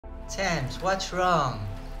Thames, what's wrong?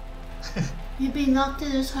 We've been locked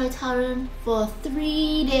in this hotel room for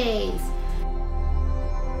 3 days.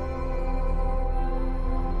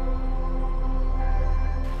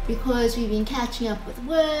 Because we've been catching up with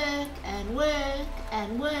work and work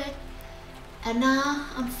and work. And now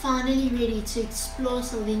I'm finally ready to explore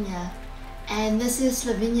Slovenia. And this is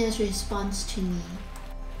Slovenia's response to me.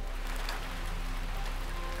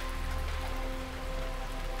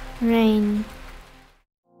 Rain.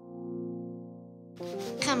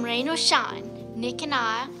 Come rain or shine, Nick and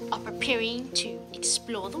I are preparing to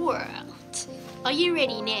explore the world. Are you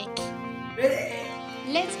ready, Nick? Ready?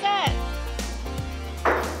 Let's go!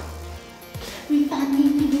 We finally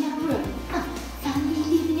leaving our room. Finally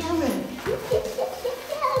leaving our room.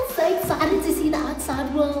 I'm so excited to see the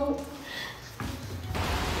outside world.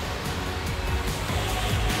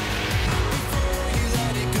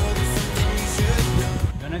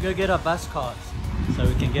 We're gonna go get our bus cards so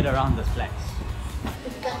we can get around this place.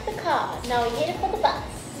 We've got the car, now we're headed for the bus.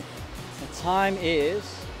 The time is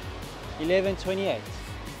 11:28.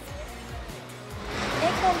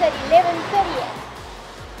 Next one's at 11:30.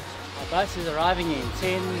 Our bus is arriving in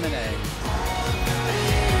 10 minutes.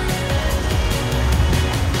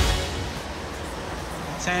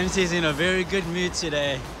 Thames is in a very good mood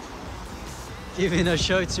today, giving a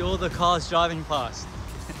show to all the cars driving past.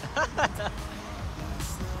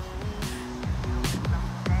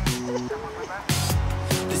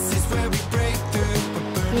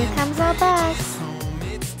 Here comes our bus.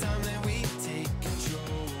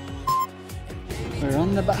 We're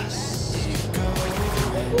on the bus.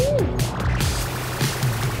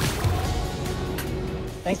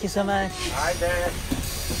 Thank you so much. Hi there.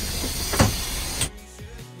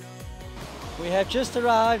 We have just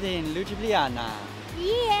arrived in Ljubljana.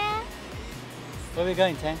 Yeah. Where are we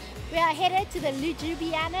going, Thames? We are headed to the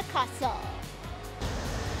Ljubljana Castle.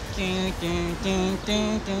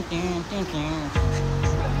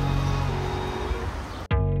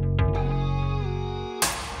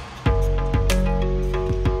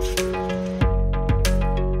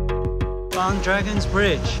 Found Dragon's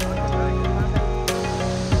Bridge.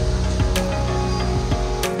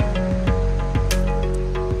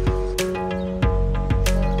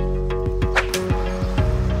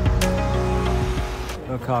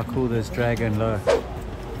 Look how cool this dragon looks.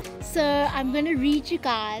 So I'm going to read you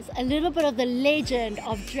guys a little bit of the legend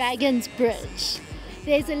of Dragon's Bridge.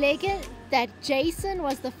 There's a legend that Jason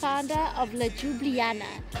was the founder of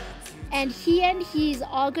Ljubljana, and he and his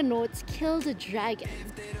Argonauts killed a dragon.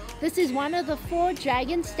 This is one of the 4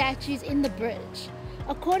 dragon statues in the bridge.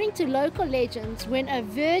 According to local legends, when a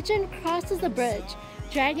virgin crosses the bridge,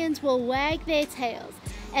 dragons will wag their tails,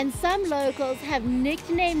 and some locals have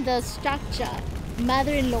nicknamed the structure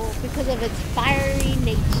Mother-in-law because of its fiery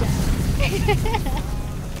nature.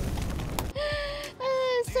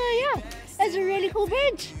 So yeah, it's a really cool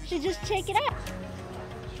bridge. You should just check it out.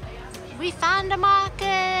 We found a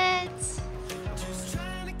market.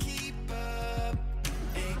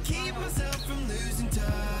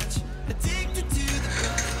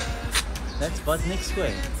 That's Vodnik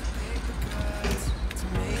Square.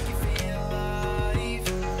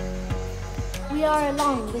 We are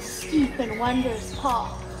along the steep and wondrous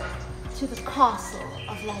path to the castle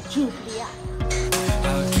of Ljubljana.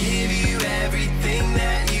 I'll give you everything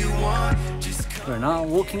that you want. We're now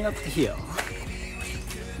walking up the hill.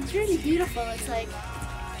 It's really beautiful. It's like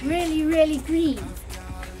really, really green.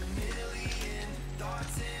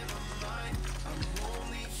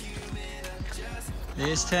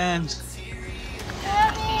 There's Thames.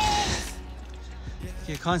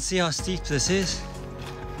 You can't see how steep this is.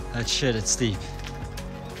 That shit, it's steep.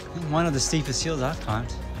 I think one of the steepest hills I've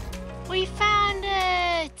climbed. We found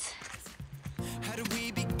it! How do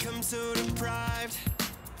we become so deprived?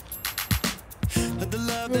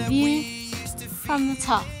 The view from the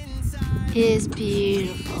top is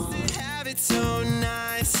beautiful. Have it so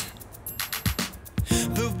nice,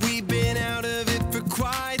 but we've been out of it for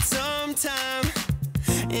quite some time,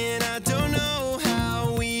 and I don't know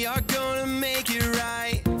how we are gonna make it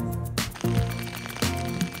right.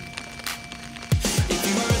 If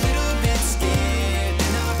you are a little bit scared,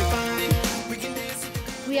 then I'll be fine. We can dance.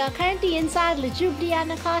 We are currently inside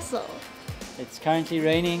Ljubljana Castle. It's currently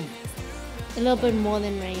raining. A little bit more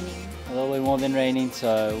than raining. A little bit more than raining,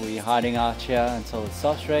 so we're hiding out here until it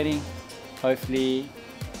stops raining. Hopefully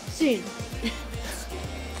Soon.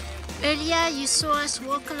 Earlier you saw us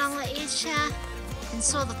walk along the edge here and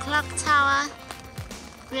saw the clock tower.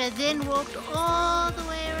 We had then walked all the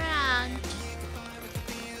way around.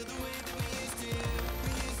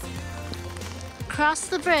 Crossed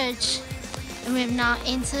the bridge and we have now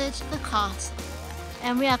entered the castle.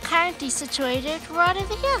 And we are currently situated right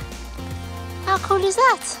over here. How cool is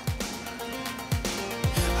that?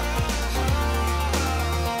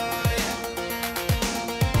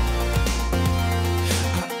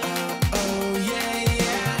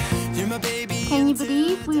 Can you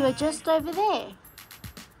believe we were just over there?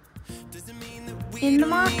 In the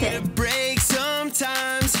market.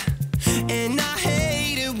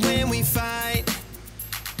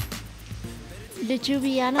 The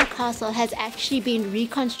Ljubljana Castle has actually been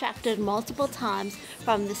reconstructed multiple times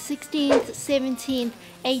from the 16th, 17th,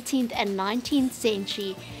 18th and 19th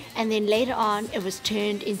century, and then later on it was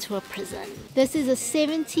turned into a prison. This is a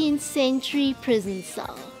 17th century prison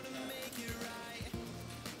cell.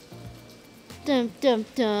 Dum dum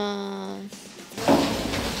dum.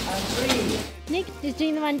 Nick is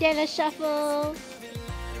doing the Mandela Shuffle.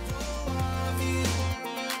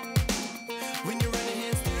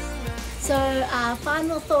 So our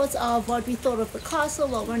final thoughts of what we thought of the castle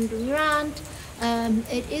while wandering around.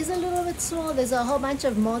 It is a little bit small. There's a whole bunch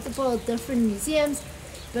of multiple different museums,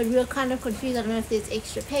 but we were kind of confused. I don't know if there's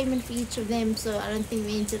extra payment for each of them, so I don't think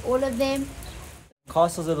we entered all of them.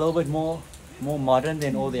 Castle's a little bit more modern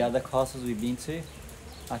than all the other castles we've been to.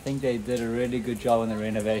 I think they did a really good job on the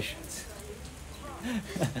renovations.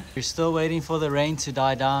 We're still waiting for the rain to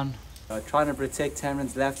die down. Trying to protect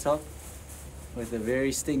Tamron's laptop with a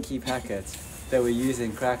very stinky packet that we use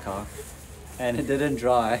in Krakow, and it didn't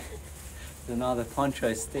dry, so now the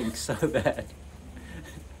poncho stinks so bad.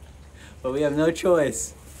 But we have no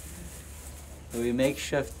choice, so we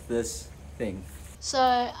makeshift this thing. So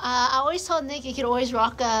I always told Nick he could always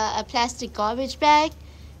rock a plastic garbage bag,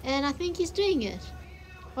 and I think he's doing it.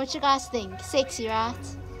 What you guys think? Sexy, right?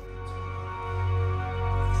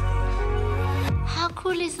 How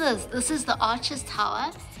cool is this? This is the Archers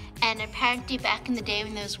Tower. And apparently back in the day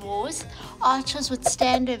when there was wars, archers would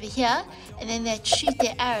stand over here and then they'd shoot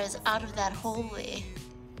their arrows out of that hallway.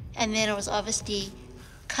 And then it was obviously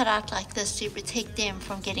cut out like this to protect them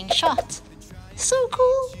from getting shot. So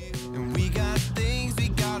cool! And we got things we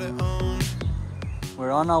gotta own.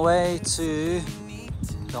 We're on our way to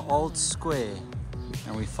the old square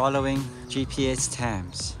and we're following GPS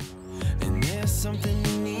Tams. And there's something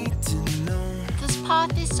you need to know. This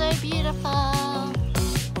path is so beautiful.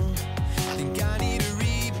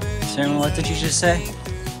 Sarah, what did you just say?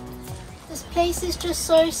 This place is just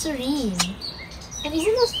so serene. And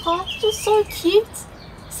isn't this park just so cute?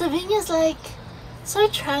 Slovenia's like so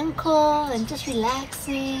tranquil and just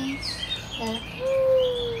relaxing.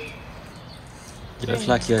 You look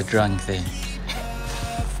like you're drunk there.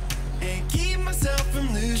 And keep myself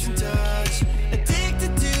from losing touch.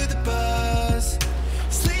 Addicted to the buzz.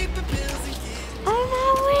 Sleeping pills and getting I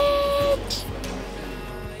know it!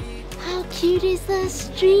 How cute is the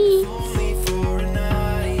street? only for a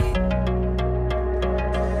night.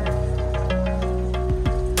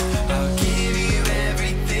 I'll give you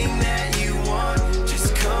everything that you want.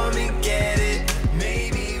 Just come and get it.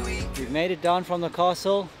 Maybe We've made it down from the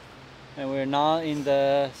castle and we're now in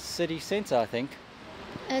the city center, I think.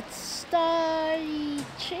 It's Stari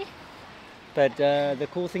Trg. But the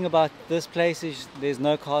cool thing about this place is there's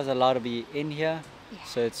no cars allowed to be in here. Yeah.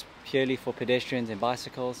 So it's purely for pedestrians and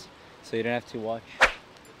bicycles. So you don't have to watch.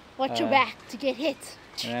 Watch your back to get hit.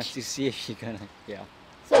 You don't have to see if you're gonna, yeah.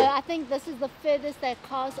 So I think this is the furthest that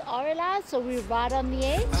cars are allowed, so we're right on the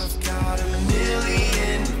edge. I've got a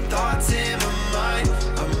million thoughts in my mind.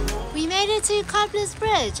 We made it to Cobblers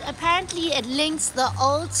Bridge. Apparently it links the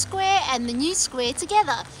old square and the new square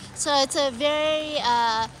together. So it's a very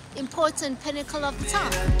important pinnacle of the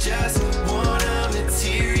town. I just wanna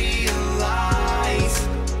materialize.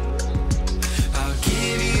 I'll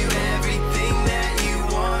give you everything that you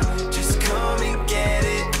want. Just come and get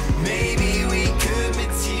it. Maybe we could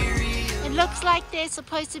materialize. It looks like there's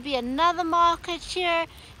supposed to be another market here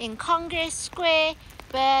in Congress Square,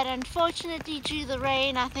 but unfortunately due to the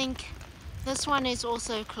rain, I think this one is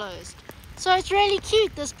also closed. So it's really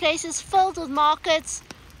cute. This place is filled with markets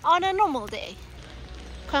on a normal day.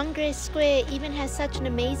 Congress Square even has such an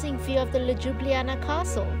amazing view of the Ljubljana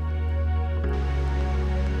Castle.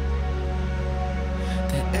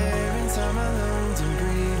 The air inside my lungs, I'm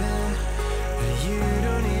breathing. But you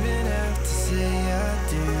don't even have to say I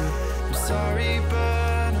do. I'm sorry,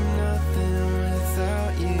 but I'm nothing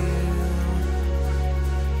without you.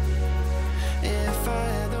 If I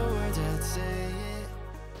had the words, I'd say it.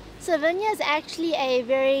 Slovenia is actually a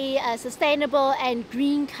very sustainable and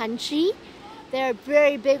green country. They're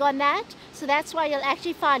very big on that. So that's why you'll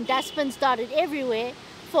actually find dustbins dotted everywhere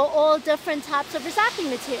for all different types of recycling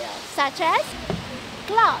materials, such as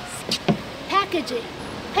glass, packaging,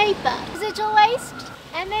 paper, residual waste,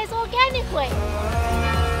 and there's organic waste.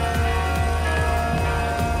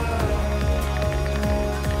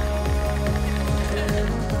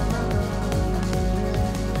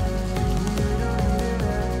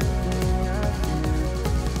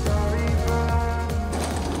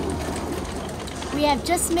 We have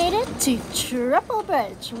just made it to Triple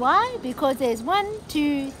Bridge. Why? Because there's 1,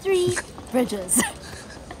 2, 3 bridges.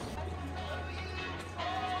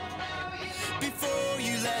 Before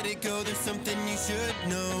you let it go, there's something you should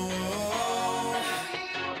know.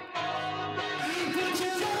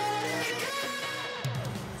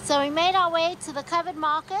 So we made our way to the covered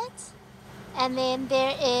market, and then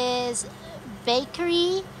there is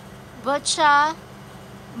bakery, butcher,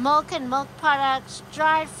 milk and milk products,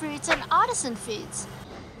 dried fruits and artisan foods.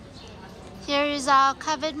 Here is our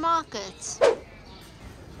covered market. I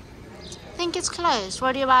think it's closed.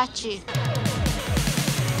 What about you?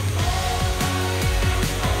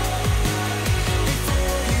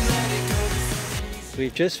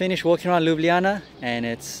 We've just finished walking around Ljubljana, and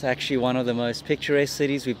it's actually one of the most picturesque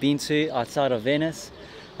cities we've been to outside of Venice.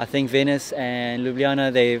 I think Venice and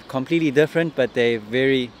Ljubljana, they're completely different, but they're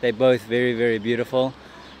both very, very beautiful.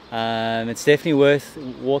 It's definitely worth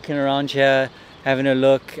walking around here, having a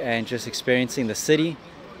look and just experiencing the city.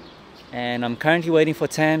 And I'm currently waiting for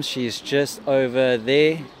Tams. She's just over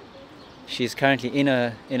there. She's currently in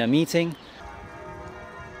a meeting.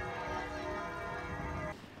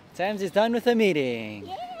 Tams is done with the meeting.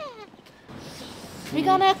 Yeah. We're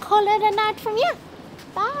gonna call it a night from here.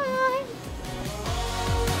 Bye.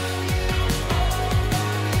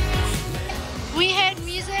 We heard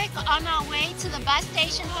music on our way to the bus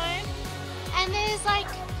station home, and there's like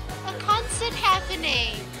a concert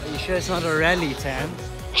happening. Are you sure it's not a rally, Tams?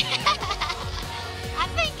 I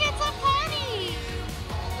think it's a party.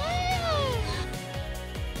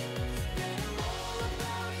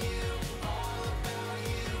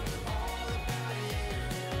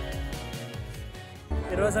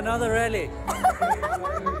 Woo. It was another rally.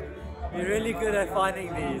 You're really good at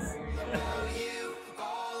finding these.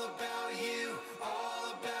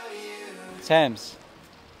 Tams,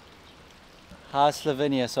 how's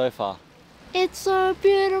Slovenia so far? It's so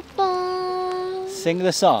beautiful. Sing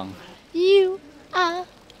the song. You are